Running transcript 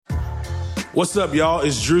What's up, y'all?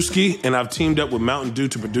 It's Drewski, and I've teamed up with Mountain Dew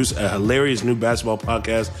to produce a hilarious new basketball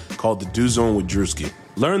podcast called The Dew Zone with Drewski.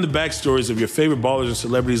 Learn the backstories of your favorite ballers and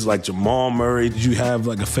celebrities like Jamal Murray. Did you have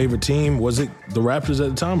like a favorite team? Was it the Raptors at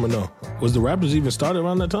the time or no? Was the Raptors even started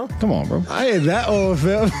around that time? Come on, bro. I ain't that old,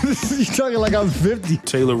 fam. You talking like I'm 50.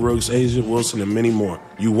 Taylor Rooks, Asia Wilson, and many more.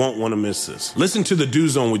 You won't want to miss this. Listen to The Dew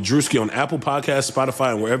Zone with Drewski on Apple Podcasts,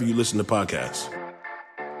 Spotify, and wherever you listen to podcasts.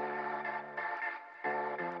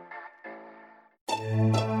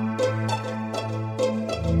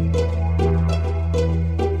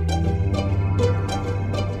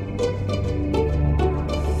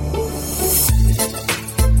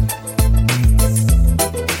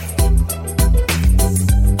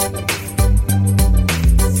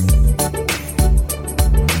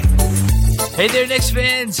 Hey there, Knicks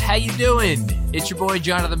fans. How you doing? It's your boy,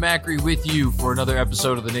 Jonathan Macri, with you for another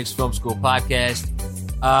episode of the Knicks Film School podcast.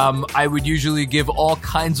 I would usually give all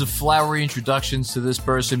kinds of flowery introductions to this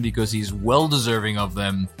person because he's well-deserving of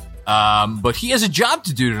them. But he has a job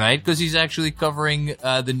to do tonight because he's actually covering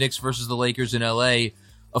the Knicks versus the Lakers in L.A.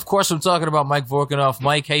 Of course, I'm talking about Mike Vorkunov.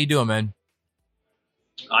 Mike, how you doing, man?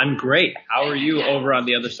 I'm great. How are you over on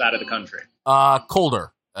the other side of the country?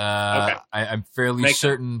 Colder. Okay. I'm fairly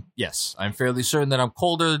certain. Yes, I'm fairly certain that I'm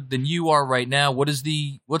colder than you are right now. What's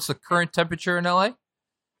the current temperature in LA? I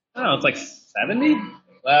don't know. It's like 70,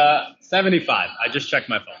 75. I just checked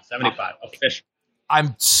my phone. 75 official.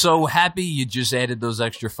 I'm so happy you just added those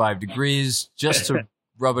extra 5 degrees just to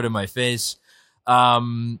rub it in my face.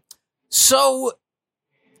 So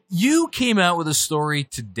you came out with a story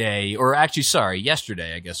today, or actually, sorry,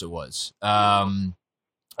 yesterday, I guess it was,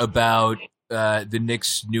 about the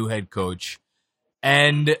Knicks' new head coach.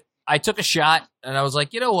 And I took a shot and I was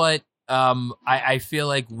like, you know what? I feel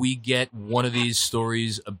like we get one of these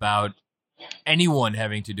stories about anyone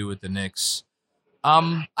having to do with the Knicks.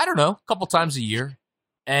 I don't know, a couple times a year.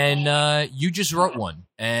 And you just wrote one.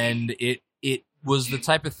 And it was the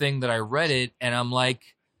type of thing that I read it and I'm like,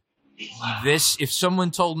 if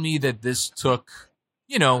someone told me that this took,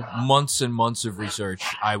 months and months of research,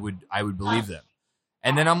 I would believe them.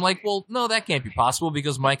 And then I'm like, well, no, that can't be possible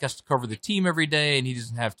because Mike has to cover the team every day and he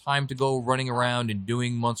doesn't have time to go running around and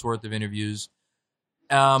doing months worth of interviews.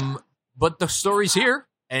 But the story's here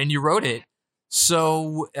and you wrote it.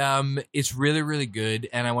 So it's really, really good.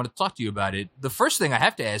 And I want to talk to you about it. The first thing I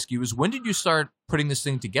have to ask you is when did you start putting this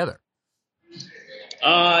thing together?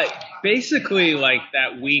 Basically like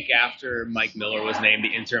that week after Mike Miller was named the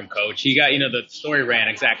interim coach, he got, the story ran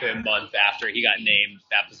exactly a month after he got named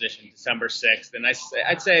that position, December 6th. And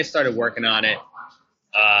I'd say I started working on it,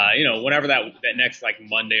 whenever that next like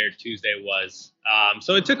Monday or Tuesday was.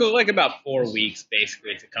 So it took about 4 weeks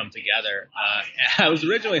basically to come together. I was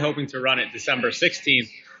originally hoping to run it December 16th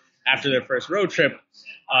after their first road trip,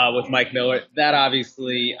 with Mike Miller. That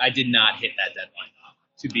obviously I did not hit that deadline.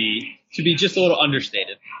 To be just a little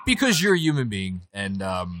understated. Because you're a human being and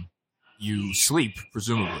you sleep,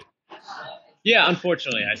 presumably. Yeah,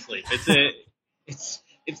 unfortunately, I sleep.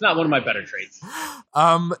 It's not one of my better traits.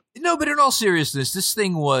 No, but in all seriousness, this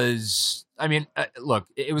thing was. I mean, look,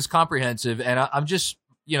 it was comprehensive, and I'm just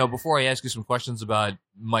before I ask you some questions about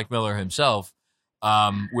Mike Miller himself,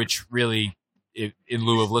 which really, in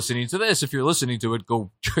lieu of listening to this, if you're listening to it,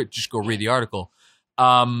 just go read the article.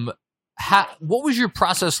 What was your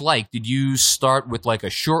process like? Did you start with like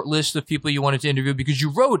a short list of people you wanted to interview? Because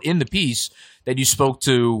you wrote in the piece that you spoke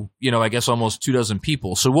to, I guess almost 24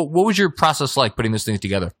 people. So what was your process like putting this thing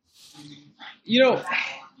together?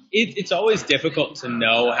 It's always difficult to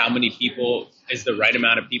know how many people is the right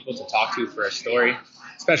amount of people to talk to for a story,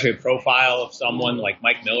 especially a profile of someone like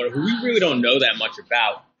Mike Miller, who we really don't know that much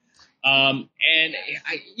about. And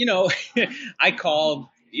I called,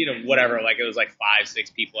 whatever, like it was like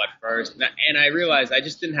 5-6 people at first. And I realized I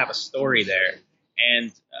just didn't have a story there.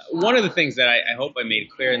 And one of the things that I hope I made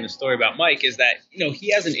clear in the story about Mike is that,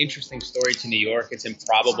 he has an interesting story to New York. It's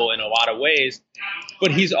improbable in a lot of ways,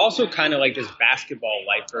 but he's also kind of like this basketball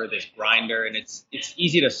lifer, this grinder. And it's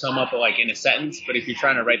easy to sum up like in a sentence, but if you're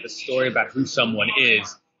trying to write the story about who someone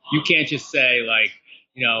is, you can't just say like,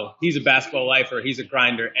 he's a basketball lifer, he's a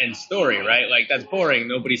grinder, end story, right? Like that's boring.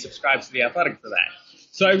 Nobody subscribes to The Athletic for that.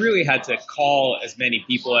 So I really had to call as many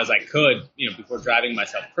people as I could, before driving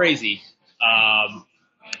myself crazy. And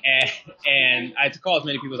I had to call as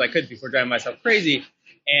many people as I could before driving myself crazy.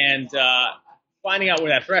 And finding out where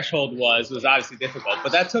that threshold was obviously difficult.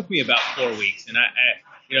 But that took me about 4 weeks. And I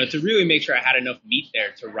to really make sure I had enough meat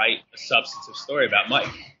there to write a substantive story about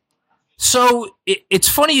Mike. So it's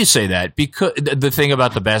funny you say that, because the thing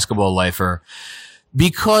about the basketball lifer,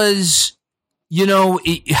 because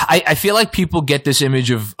I feel like people get this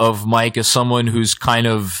image of Mike as someone who's kind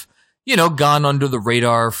of, gone under the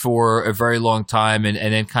radar for a very long time and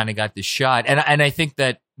then kind of got this shot. And I think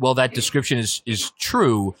that, well, that description is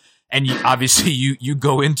true. And obviously you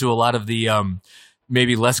go into a lot of the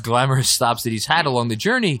maybe less glamorous stops that he's had along the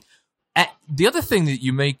journey. The other thing that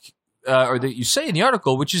you make or that you say in the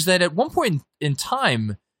article, which is that at one point in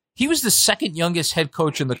time, he was the second youngest head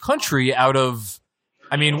coach in the country out of,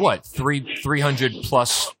 300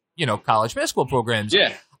 plus, college basketball programs.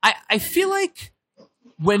 Yeah. I feel like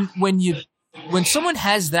when someone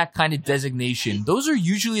has that kind of designation, those are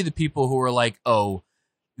usually the people who are like, oh,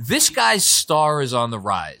 this guy's star is on the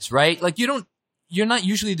rise, right? Like you're not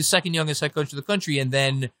usually the second youngest head coach of the country and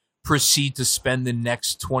then proceed to spend the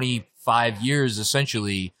next 25 years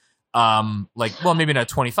essentially, maybe not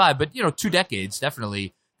 25, but 2 decades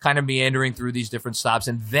definitely kind of meandering through these different stops.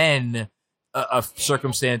 And then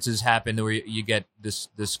circumstances happen where you get this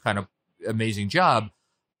kind of amazing job.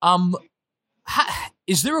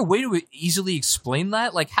 Is there a way to easily explain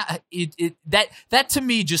that? Like that to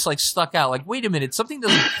me just like stuck out. Like, wait a minute, something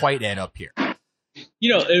doesn't quite add up here.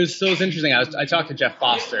 It was interesting. I talked to Jeff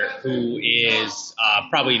Foster, who is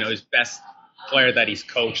probably his best player that he's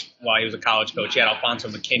coached while he was a college coach. He had Alfonso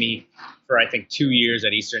McKinney for I think 2 years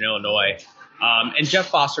at Eastern Illinois, and Jeff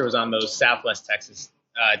Foster was on those Southwest Texas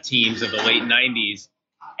teams of the late 90s.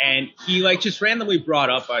 And he just randomly brought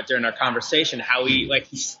up during our conversation how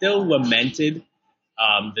he still lamented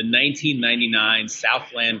the 1999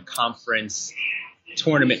 Southland Conference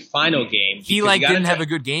tournament final game. He didn't have a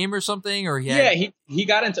good game or something, or he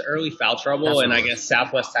got into early foul trouble, and I guess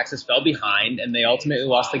Southwest Texas fell behind, and they ultimately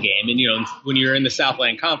lost the game. And when you're in the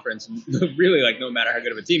Southland Conference, really no matter how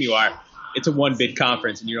good of a team you are, it's a one bid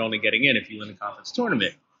conference, and you're only getting in if you win the conference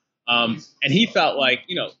tournament. And he felt like,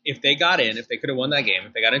 if they got in, if they could have won that game,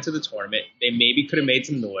 if they got into the tournament, they maybe could have made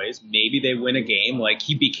some noise. Maybe they win a game. Like,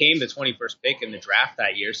 he became the 21st pick in the draft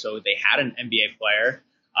that year, so they had an NBA player.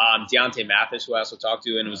 Deontay Mathis, who I also talked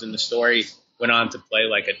to and was in the story, went on to play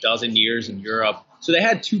a dozen years in Europe. So they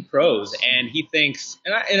had 2 pros, and he thinks,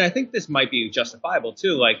 and I think this might be justifiable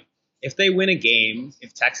too, if they win a game,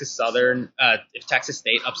 if Texas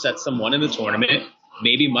State upsets someone in the tournament,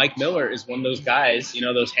 maybe Mike Miller is one of those guys,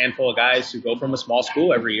 those handful of guys who go from a small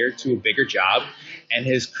school every year to a bigger job, and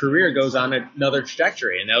his career goes on another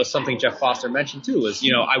trajectory. And that was something Jeff Foster mentioned too, was,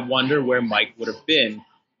 I wonder where Mike would have been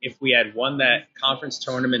if we had won that conference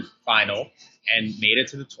tournament final and made it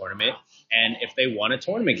to the tournament, and if they won a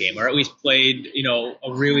tournament game or at least played, a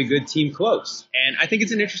really good team close. And I think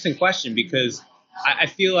it's an interesting question because I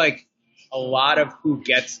feel like a lot of who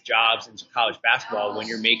gets jobs into college basketball when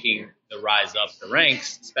you're making the rise up the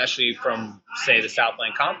ranks, especially from, say, the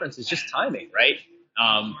Southland Conference, is just timing, right?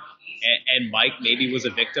 And Mike maybe was a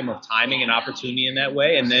victim of timing and opportunity in that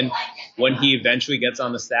way. And then when he eventually gets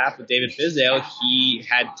on the staff with David Fizdale, he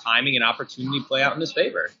had timing and opportunity play out in his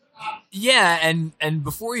favor. Yeah, and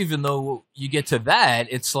before even though you get to that,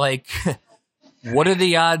 it's like, what are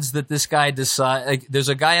the odds that this guy decide? Like, there's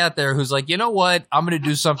a guy out there who's like, you know what? I'm going to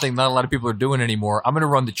do something not a lot of people are doing anymore. I'm going to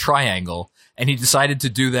run the triangle. And he decided to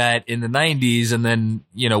do that in the 90s. And then,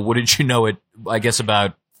 wouldn't you know it, I guess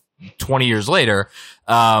about 20 years later,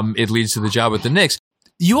 it leads to the job with the Knicks.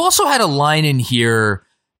 You also had a line in here,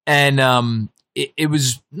 and it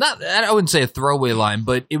was not, I wouldn't say a throwaway line,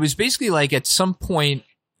 but it was basically like at some point,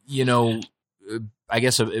 I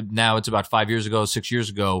guess now it's about 5 years ago, 6 years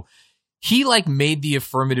ago, he made the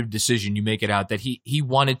affirmative decision, you make it out, that he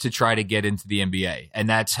wanted to try to get into the NBA. And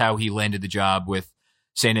that's how he landed the job with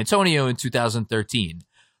San Antonio in 2013.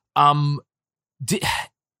 I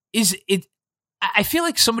feel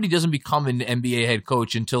like somebody doesn't become an NBA head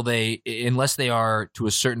coach unless they are to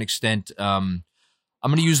a certain extent, I'm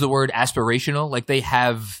going to use the word aspirational. Like they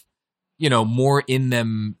have, more in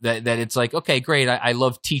them that it's like, okay, great. I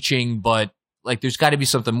love teaching, but there's got to be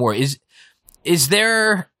something more. Is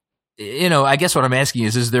there, I guess what I'm asking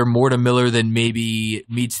is there more to Miller than maybe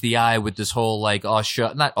meets the eye with this whole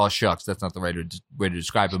not aw shucks. That's not the right way to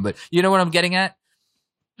describe him, but you know what I'm getting at?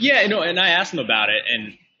 Yeah, and I asked him about it,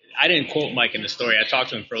 and I didn't quote Mike in the story. I talked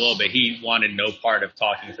to him for a little bit. He wanted no part of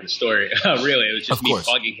talking for the story. Really, it was just me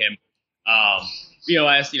bugging him.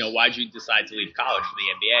 I asked, why'd you decide to leave college for the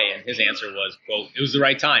NBA? And his answer was, quote, it was the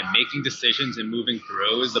right time. Making decisions and moving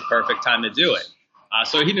through is the perfect time to do it.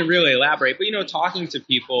 So he didn't really elaborate. But, talking to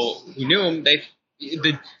people who knew him, the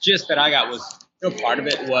gist that I got was, part of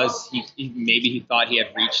it was he thought he had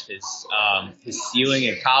reached his ceiling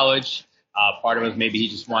in college. Part of it was maybe he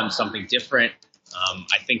just wanted something different.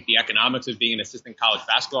 I think the economics of being an assistant college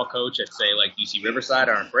basketball coach at, say, UC Riverside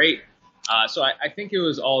aren't great. So I think it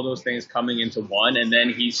was all those things coming into one, and then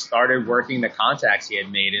he started working the contacts he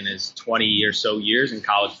had made in his 20 or so years in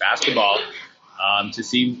college basketball to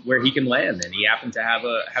see where he can land, and he happened to have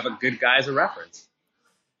a good guy as a reference.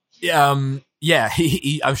 Yeah,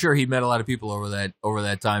 I'm sure he met a lot of people over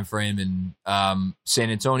that time frame, and San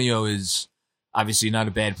Antonio is obviously not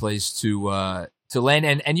a bad place to land.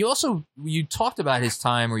 And you talked about his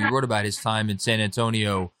time, or you wrote about his time in San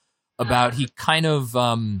Antonio, about he kind of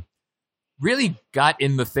really got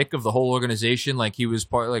in the thick of the whole organization. Like he was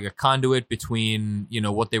part, like a conduit between,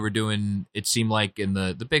 what they were doing, it seemed like, in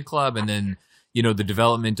the big club, and then, the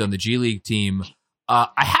development on the G League team. I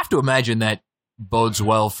have to imagine that bodes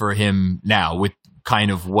well for him now with kind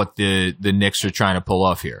of what the Knicks are trying to pull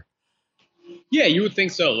off here. Yeah, you would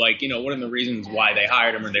think so. Like, one of the reasons why they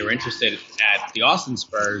hired him or they were interested at the Austin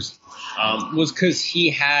Spurs was because he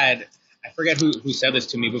had, I forget who said this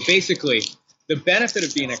to me, but basically the benefit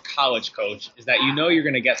of being a college coach is that you're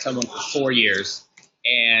going to get someone for 4 years.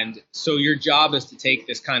 And so your job is to take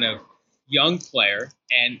this kind of young player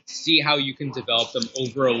and see how you can develop them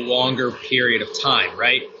over a longer period of time,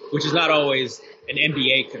 right? Which is not always an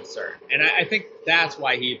NBA concern. And I think that's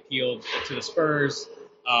why he appealed to the Spurs.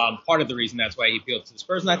 Part of the reason that's why he appealed to the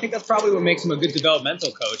Spurs. And I think that's probably what makes him a good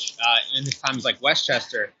developmental coach in his times like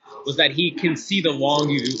Westchester, was that he can see the long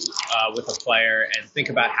view with a player and think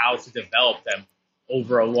about how to develop them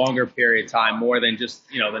over a longer period of time, more than just,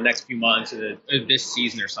 the next few months or this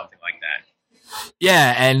season or something like that.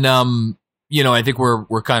 Yeah. And, I think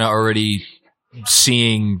we're kind of already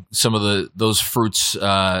seeing some of those fruits,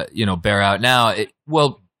 bear out now.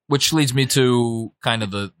 Which leads me to kind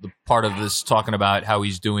of the part of this talking about how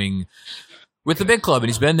he's doing with the big club. And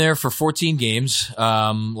he's been there for 14 games.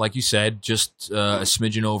 Like you said, just a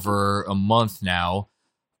smidgen over a month now.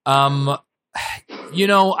 I've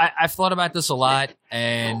thought about this a lot,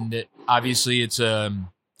 and obviously it's I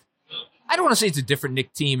don't want to say it's a different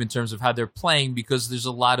Knick team in terms of how they're playing, because there's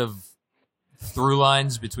a lot of through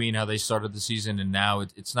lines between how they started the season and now.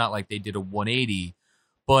 It's not like they did a 180,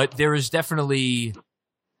 but there is definitely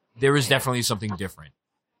something different.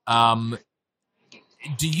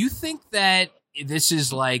 Do you think that this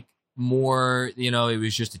is like more, it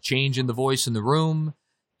was just a change in the voice in the room?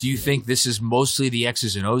 Do you think this is mostly the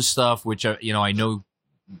X's and O's stuff, which, I know,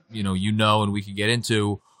 and we could get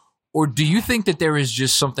into? Or do you think that there is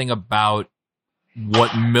just something about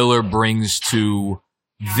what Miller brings to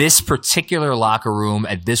this particular locker room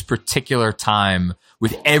at this particular time,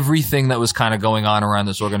 with everything that was kind of going on around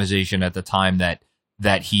this organization at the time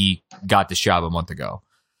that he got this job a month ago?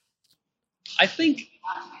 I think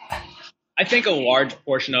a large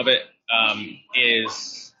portion of it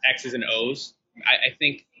is X's and O's. I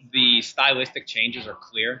think the stylistic changes are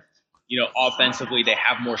clear. Offensively, they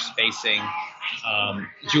have more spacing.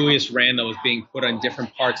 Julius Randle is being put on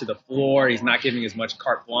different parts of the floor. He's not giving as much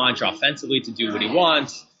carte blanche offensively to do what he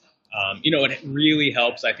wants. It really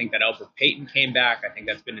helps, I think, that Elfrid Payton came back. I think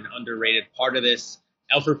that's been an underrated part of this.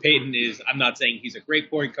 Elfrid Payton I'm not saying he's a great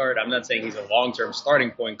point guard. I'm not saying he's a long-term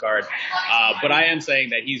starting point guard. But I am saying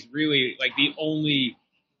that he's really like the only,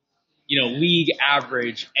 league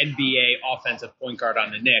average NBA offensive point guard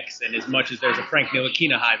on the Knicks. And as much as there's a Frank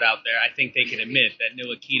Ntilikina hive out there, I think they can admit that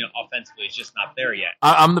Ntilikina offensively is just not there yet.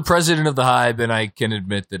 I'm the president of the hive, and I can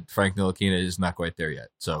admit that Frank Ntilikina is not quite there yet.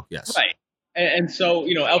 So, yes. Right. And so,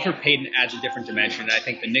 Elfrid Payton adds a different dimension. I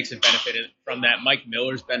think the Knicks have benefited from that. Mike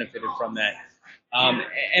Miller's benefited from that.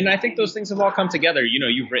 And I think those things have all come together.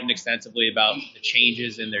 You've written extensively about the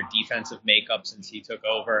changes in their defensive makeup since he took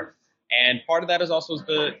over. And part of that is also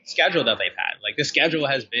the schedule that they've had. Like, the schedule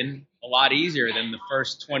has been a lot easier than the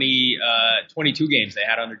first 22 games they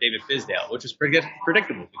had under David Fizdale, which was pretty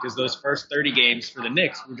predictable because those first 30 games for the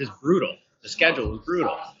Knicks were just brutal. The schedule was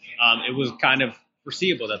brutal. It was kind of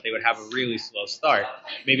foreseeable that they would have a really slow start.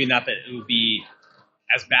 Maybe not that it would be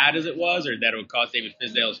as bad as it was, or that it would cost David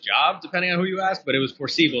Fizdale's job, depending on who you ask, but it was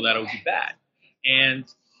foreseeable that it would be bad. And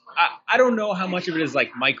I don't know how much of it is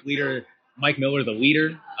like Mike Miller, the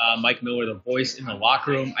leader, Mike Miller, the voice in the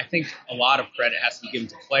locker room. I think a lot of credit has to be given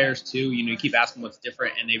to players too. You keep asking what's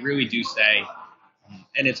different, and they really do say,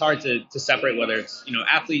 and it's hard to separate whether it's,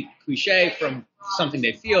 athlete cliche from something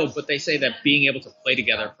they feel, but they say that being able to play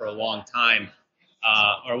together for a long time,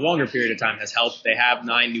 or a longer period of time, has helped. They have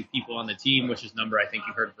 9 new people on the team, which is a number I think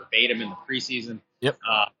you heard verbatim in the preseason. Yep.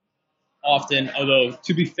 Often, although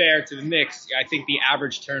to be fair to the Knicks, I think the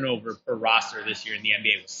average turnover per roster this year in the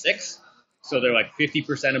NBA was 6. So they're like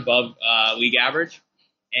 50% above league average.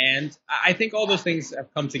 And I think all those things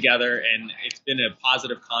have come together, and it's been a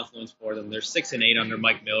positive confluence for them. They're 6-8 under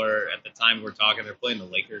Mike Miller. At the time we're talking, they're playing the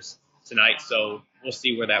Lakers. tonight, so we'll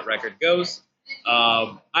see where that record goes.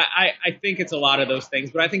 I think it's a lot of those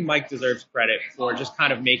things, but I think Mike deserves credit for just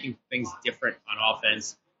kind of making things different on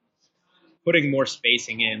offense, putting more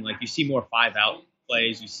spacing in. Like, you see more 5-out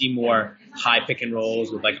plays, you see more high pick and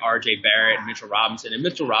rolls with like R.J. Barrett and Mitchell Robinson, and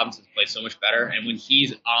Mitchell Robinson plays so much better. And when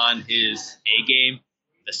he's on his A game,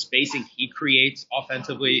 the spacing he creates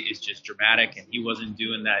offensively is just dramatic, and he wasn't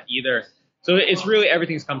doing that either. So it's really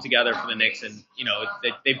everything's come together for the Knicks, and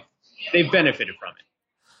they've benefited from it.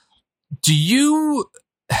 Do you?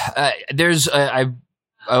 There's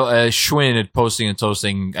Schwinn at Posting and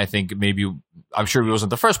Toasting. I think maybe I'm sure he wasn't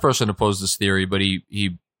the first person to pose this theory, but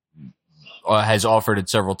he has offered it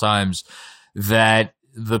several times that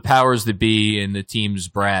the powers that be in the team's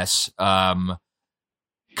brass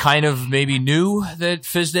kind of maybe knew that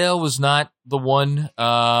Fizdale was not the one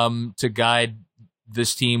to guide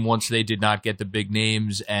this team once they did not get the big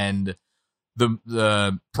names, and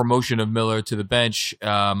the promotion of Miller to the bench.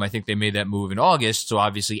 I think they made that move in August, so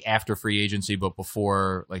obviously after free agency, but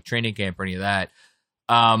before like training camp or any of that.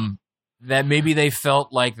 That maybe they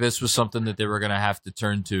felt like this was something that they were going to have to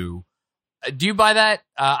turn to. Do you buy that?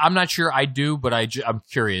 I'm not sure I do, but I'm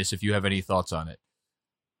curious if you have any thoughts on it.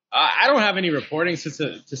 I don't have any reporting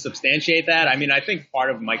to substantiate that. I mean, I think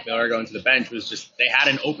part of Mike Miller going to the bench was just they had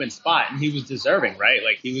an open spot, and he was deserving, right?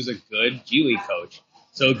 Like, he was a good G League coach.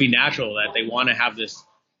 So it'd be natural that they want to have this,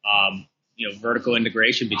 vertical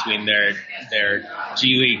integration between their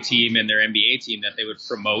G League team and their NBA team, that they would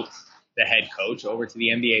promote the head coach over to the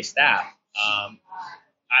NBA staff.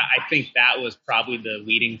 I think that was probably the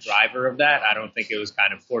leading driver of that. I don't think it was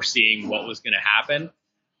kind of foreseeing what was going to happen.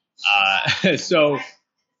 So,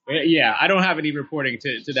 yeah, I don't have any reporting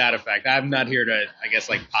to that effect. I'm not here to, I guess,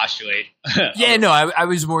 like postulate. Yeah, no, I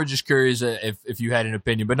was more just curious if you had an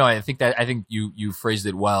opinion, but no, I think you phrased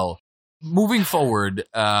it well. Moving forward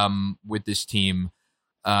with this team,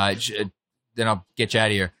 then I'll get you out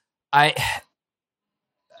of here.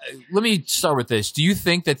 Let me start with this. Do you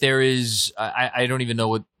think that there is? I don't even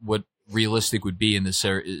know what realistic would be in this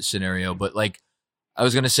scenario, but like, I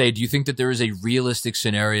was going to say, do you think that there is a realistic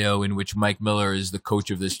scenario in which Mike Miller is the coach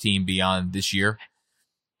of this team beyond this year?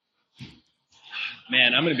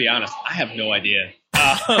 Man, I'm going to be honest. I have no idea.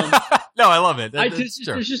 No, I love it.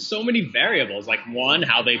 There's just so many variables. Like, one,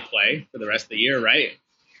 how they play for the rest of the year, right?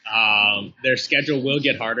 Their schedule will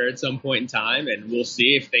get harder at some point in time, and we'll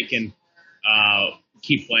see if they can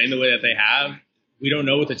keep playing the way that they have. We don't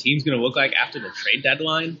know what the team's going to look like after the trade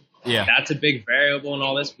deadline. Yeah, that's a big variable in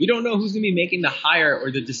all this. We don't know who's going to be making the hire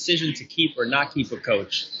or the decision to keep or not keep a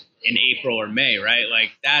coach in April or May, right?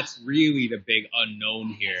 Like, that's really the big unknown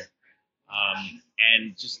here.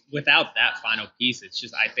 And just without that final piece, it's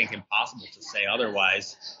just, I think, impossible to say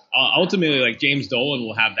otherwise. Ultimately, like, James Dolan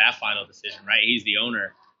will have that final decision, right? He's the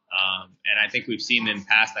owner. And I think we've seen in the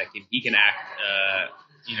past that he can act,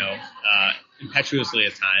 impetuously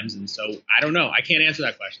at times. And so I don't know. I can't answer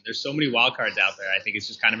that question. There's so many wild cards out there. I think it's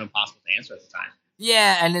just kind of impossible to answer at the time.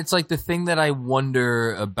 Yeah, and it's like the thing that I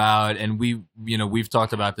wonder about, and we've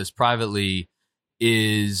talked about this privately,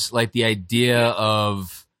 is like the idea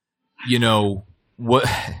of,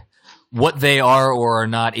 what they are or are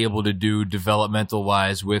not able to do developmental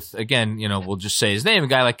wise with, again, we'll just say his name, a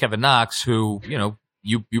guy like Kevin Knox, who,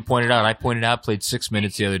 you pointed out, I pointed out, played 6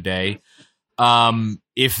 minutes the other day.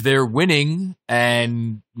 If they're winning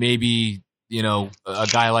and maybe, a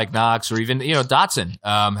guy like Knox or even, Dotson,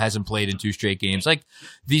 hasn't played in 2 straight games, like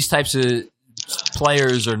these types of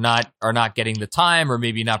players are not getting the time or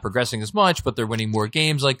maybe not progressing as much, but they're winning more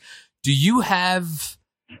games. Like, do you have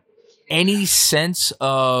any sense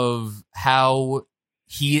of how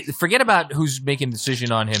forget about who's making the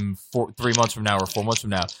decision on him 3 months from now or 4 months from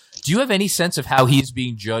now. Do you have any sense of how he's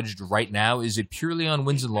being judged right now? Is it purely on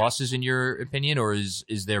wins and losses, in your opinion, or is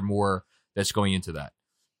there more that's going into that?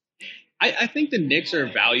 I think the Knicks are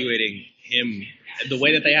evaluating him the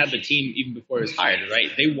way that they had the team even before he was hired,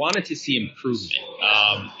 right? They wanted to see improvement.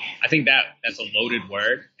 I think that's a loaded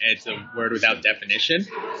word, and it's a word without definition.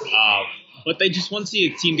 But they just want to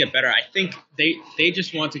see a team get better. I think they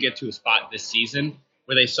just want to get to a spot this season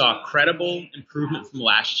where they saw credible improvement from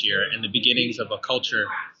last year and the beginnings of a culture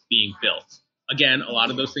being built. Again, a lot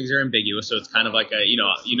of those things are ambiguous, so it's kind of like a you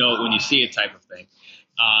know it when you see it type of thing.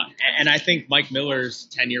 And I think Mike Miller's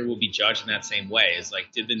tenure will be judged in that same way. Is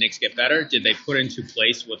like, did the Knicks get better? Did they put into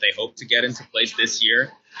place what they hoped to get into place this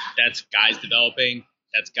year? That's guys developing.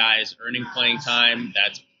 That's guys earning playing time.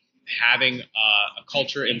 That's having a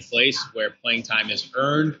culture in place where playing time is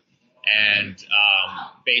earned and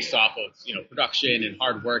based off of production and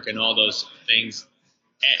hard work and all those things.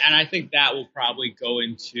 And I think that will probably go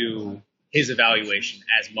into his evaluation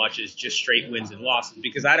as much as just straight wins and losses,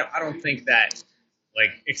 because I don't think that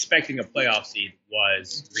like expecting a playoff seed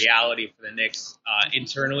was reality for the Knicks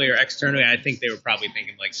internally or externally. I think they were probably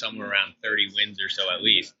thinking like somewhere around 30 wins or so at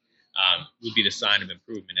least would be the sign of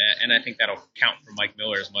improvement, and I think that'll count for Mike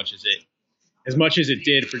Miller as much as it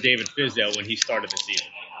did for David Fizdale when he started the season.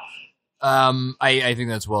 I think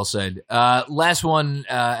that's well said. Last one,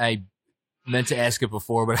 I meant to ask it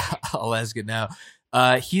before, but I'll ask it now.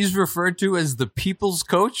 He's referred to as the people's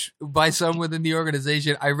coach by some within the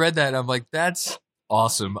organization. I read that and I'm like, that's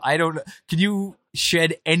awesome. Can you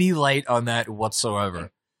shed any light on that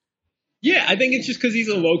whatsoever? Yeah, I think it's just because he's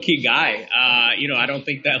a low key guy. I don't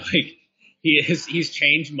think that like he's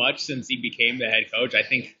changed much since he became the head coach. I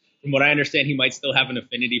think from what I understand, he might still have an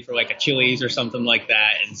affinity for like a Chili's or something like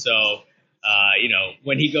that. And so,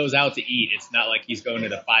 when he goes out to eat, it's not like he's going to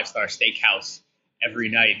the 5-star steakhouse every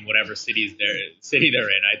night in whatever city they're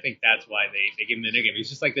in. I think that's why they give him the nickname. He's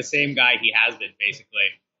just like the same guy he has been basically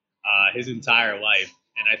his entire life.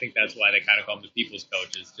 And I think that's why they kind of call him the people's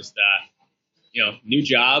coach. It's just, new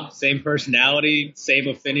job, same personality, same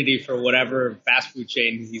affinity for whatever fast food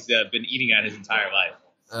chain he's been eating at his entire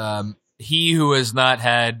life. He who has not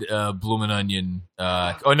had Bloomin' Onion.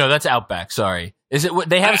 Oh no, that's Outback. Sorry, is it?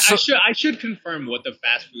 They have. I should confirm what the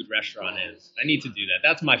fast food restaurant is. I need to do that.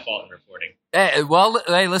 That's my fault in reporting.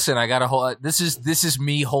 Hey, listen, I got a whole. This is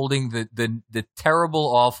me holding the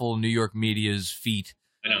terrible, awful New York media's feet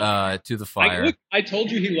to the fire. I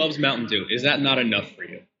told you he loves Mountain Dew. Is that not enough for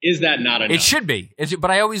you? Is that not enough? It should be.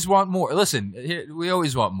 But I always want more. Listen, we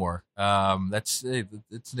always want more. It's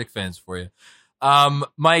Knick fans for you.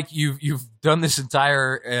 Mike, you've done this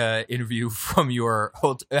entire interview from your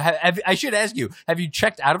hotel. I should ask you: have you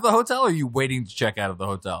checked out of the hotel, or are you waiting to check out of the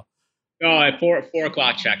hotel? No, at 4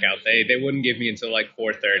 o'clock checkout. They wouldn't give me until like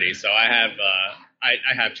 4:30, so I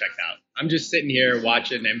have checked out. I'm just sitting here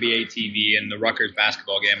watching NBA TV and the Rutgers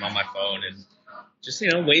basketball game on my phone, and just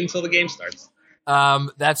wait until the game starts.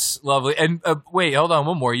 That's lovely. And wait, hold on,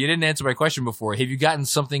 one more. You didn't answer my question before. Have you gotten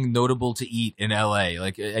something notable to eat in LA?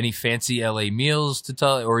 Like any fancy LA meals to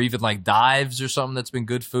tell, or even like dives or something that's been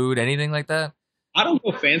good food? Anything like that? I don't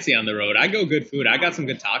go fancy on the road. I go good food. I got some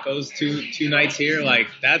good tacos two nights here. Like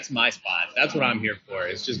that's my spot. That's what I'm here for.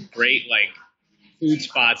 It's just great like food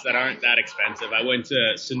spots that aren't that expensive. I went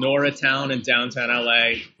to Sonora Town in downtown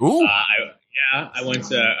LA. Ooh. I went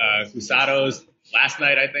to Cusado's last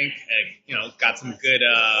night, I think, and, got some good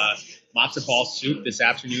matzo ball soup this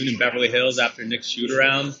afternoon in Beverly Hills after Knicks shoot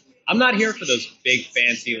around. I'm not here for those big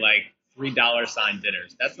fancy like $3 sign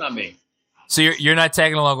dinners. That's not me. So you're not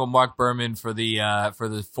tagging along with Mark Berman for the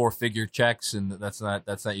 4-figure checks, and that's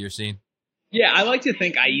not your scene. Yeah, I like to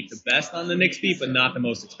think I eat the best on the Knicks beat, but not the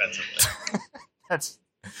most expensive. That's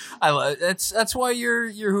why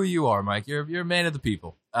you're who you are, Mike. You're a man of the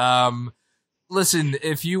people. Listen,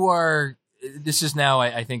 if you are. This is now,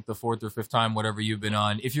 I think, the 4th or 5th time, whatever you've been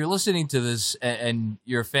on. If you're listening to this and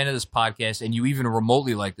you're a fan of this podcast and you even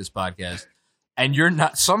remotely like this podcast and you're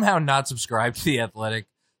somehow not subscribed to The Athletic,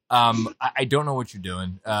 I don't know what you're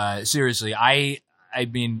doing. Seriously, I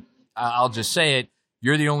mean, I'll just say it.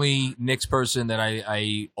 You're the only Knicks person that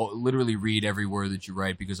I literally read every word that you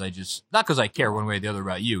write because not because I care one way or the other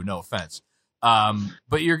about you, no offense.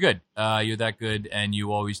 But you're good. You're that good, and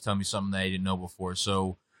you always tell me something that I didn't know before.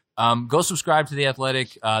 So, go subscribe to The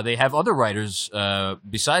Athletic. They have other writers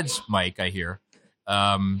besides Mike, I hear,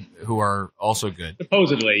 who are also good.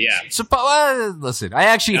 Supposedly, yeah. Listen, I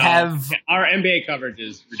actually have... Our NBA coverage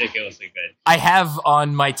is ridiculously good. I have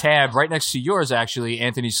on my tab, right next to yours, actually,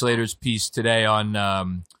 Anthony Slater's piece today on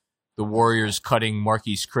the Warriors cutting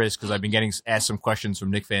Marquise Chris, because I've been getting asked some questions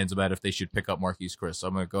from Knicks fans about if they should pick up Marquise Chris. So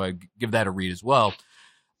I'm going to go ahead and give that a read as well.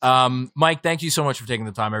 Mike, thank you so much for taking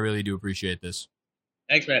the time. I really do appreciate this.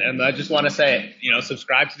 Thanks, man. And I just want to say,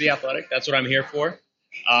 subscribe to The Athletic. That's what I'm here for.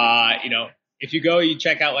 If you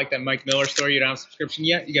check out like that Mike Miller story, you don't have a subscription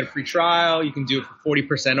yet, you get a free trial. You can do it for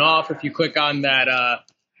 40% off if you click on that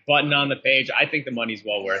button on the page. I think the money's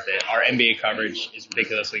well worth it. Our NBA coverage is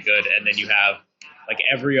ridiculously good. And then you have like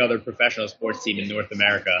every other professional sports team in North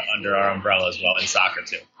America under our umbrella as well, and soccer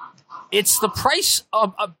too. It's the price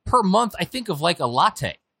per month, I think, of like a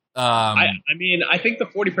latte. I think the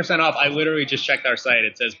 40% off, I literally just checked our site.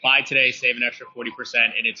 It says buy today, save an extra 40%,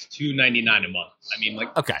 and it's $2.99 a month. I mean,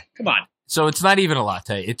 like, okay, come on. So it's not even a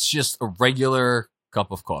latte. It's just a regular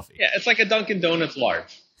cup of coffee. Yeah, it's like a Dunkin' Donuts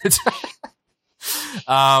large.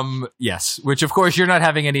 Yes, which of course you're not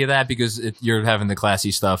having any of that because you're having the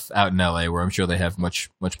classy stuff out in LA, where I'm sure they have much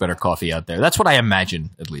better coffee out there. That's what I imagine,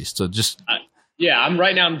 at least. So just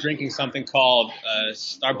I'm drinking something called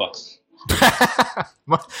Starbucks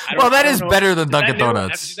Well, that is better than Dunkin'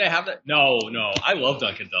 Donuts. Do they have that? No. I love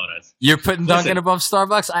Dunkin' Donuts. You're putting Dunkin' above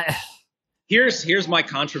Starbucks? Here's my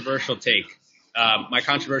controversial take. My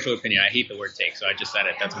controversial opinion. I hate the word take, so I just said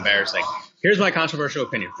it. That's embarrassing. Here's my controversial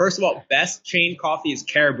opinion. First of all, best chain coffee is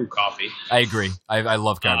Caribou Coffee. I agree. I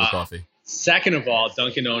love Caribou Coffee. Second of all,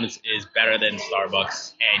 Dunkin' Donuts is better than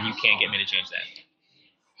Starbucks, and you can't get me to change that.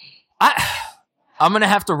 I'm gonna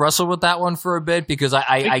have to wrestle with that one for a bit because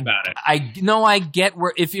I get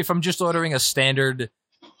where if I'm just ordering a standard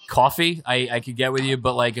coffee, I could get with you,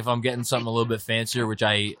 but like if I'm getting something a little bit fancier, which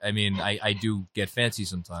I do get fancy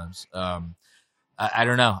sometimes. I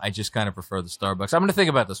don't know. I just kind of prefer the Starbucks. I'm gonna think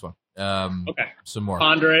about this one. Okay. Some more.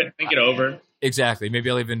 Ponder it. Think it over. Exactly.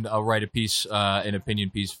 Maybe I'll write a piece, an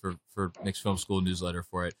opinion piece for Knicks Film School newsletter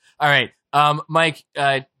for it. All right, Mike.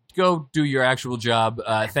 Go do your actual job.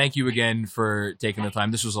 Thank you again for taking the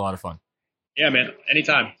time. This was a lot of fun. Yeah, man.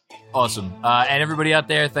 Anytime. Awesome. And everybody out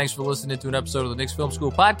there, thanks for listening to an episode of the Knicks Film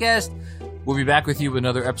School podcast. We'll be back with you with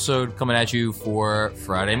another episode coming at you for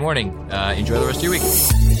Friday morning. Enjoy the rest of your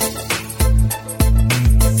week.